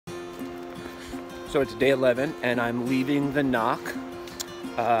So it's day 11 and I'm leaving the knock.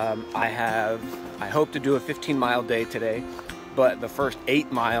 I hope to do a 15-mile day today, but the first 8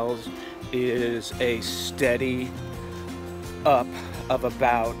 miles is a steady up of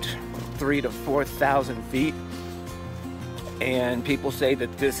about 3,000 to 4,000 feet. And people say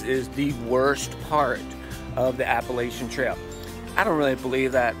that this is the worst part of the Appalachian Trail. I don't really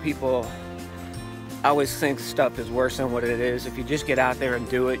believe that. People always think stuff is worse than what it is. If you just get out there and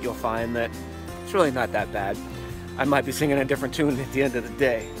do it, you'll find that it's really not that bad. I might be singing a different tune at the end of the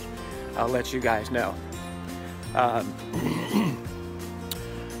day. I'll let you guys know.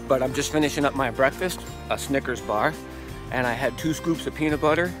 But I'm just finishing up my breakfast, a Snickers bar, and I had 2 scoops of peanut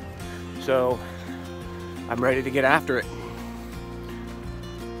butter, so I'm ready to get after it.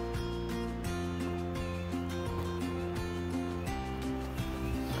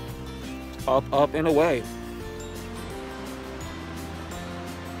 Up, up, and away.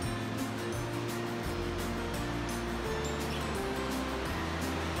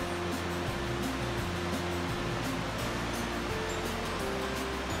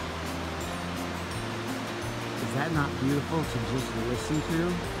 Is that not beautiful to just listen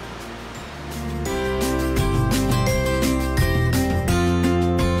to?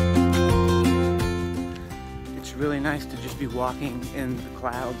 It's really nice to just be walking in the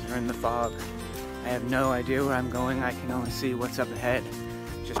clouds or in the fog. I have no idea where I'm going. I can only see what's up ahead,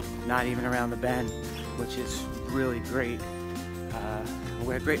 just not even around the bend, which is really great.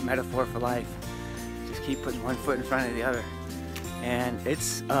 What a great metaphor for life. Just keep putting one foot in front of the other. And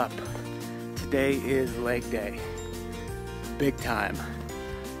it's up. Today is leg day. Big time.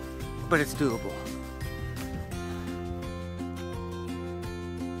 But it's doable.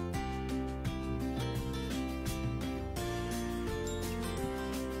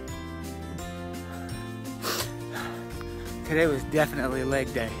 Today was definitely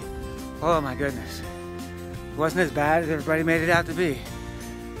leg day. Oh my goodness. It wasn't as bad as everybody made it out to be,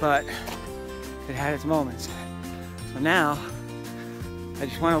 but it had its moments. So now, I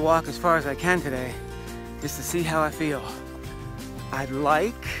just want to walk as far as I can today, just to see how I feel. I'd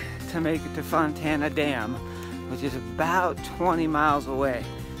like to make it to Fontana Dam, which is about 20 miles away.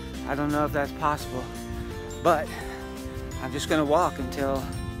 I don't know if that's possible, but I'm just gonna walk until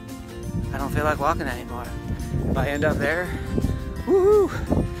I don't feel like walking anymore. If I end up there, woohoo!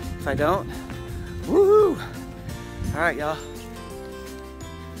 If I don't, woohoo! All right, y'all.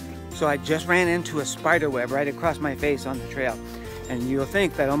 So I just ran into a spider web right across my face on the trail. And you'll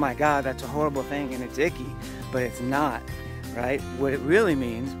think that, oh my God, that's a horrible thing and it's icky, but it's not, right? What it really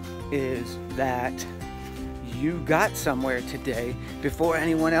means is that you got somewhere today before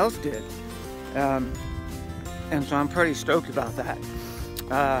anyone else did. And so I'm pretty stoked about that.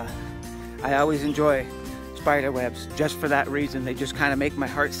 I always enjoy spider webs just for that reason. They just kind of make my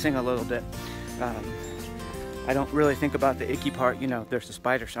heart sing a little bit. I don't really think about the icky part, you know, there's a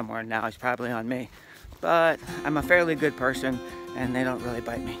spider somewhere and now he's probably on me. But I'm a fairly good person and they don't really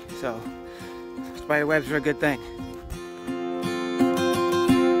bite me. So spider webs are a good thing.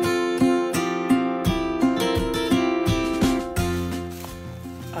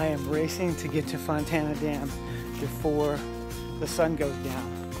 I am racing to get to Fontana Dam before the sun goes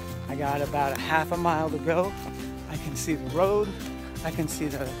down. I got about a half a mile to go. I can see the road, I can see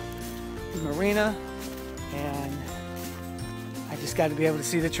the marina, and I just got to be able to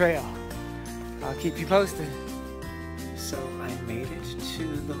see the trail. I'll keep you posted. So I made it to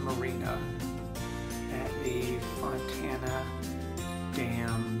the marina at the Fontana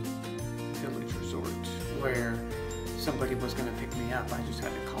Dam Village Resort where somebody was going to pick me up. I just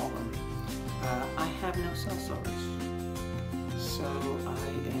had to call them. I have no cell service. So I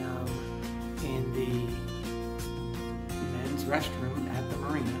am in the men's restroom at the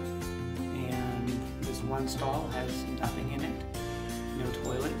marina. And this one stall has nothing in it. No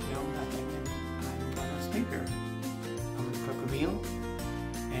toilet, no nothing. I'm gonna sleep here. I'm gonna cook a meal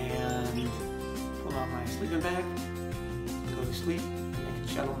and pull out my sleeping bag, go to sleep, and they can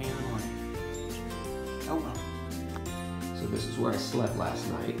shuttle me in the morning. Oh well. So this is where I slept last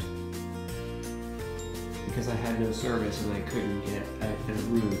night because I had no service and I couldn't get a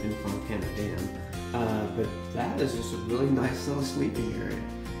room in Fontana Dam. But that is just a really nice little sleeping area.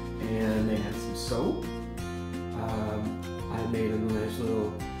 And they had some soap. I made a nice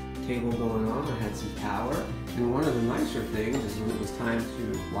little table going on. I had some power. And one of the nicer things is when it was time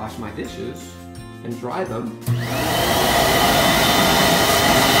to wash my dishes and dry them.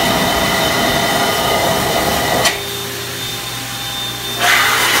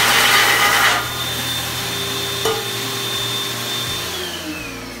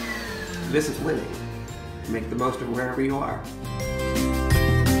 This is winning. Make the most of wherever you are.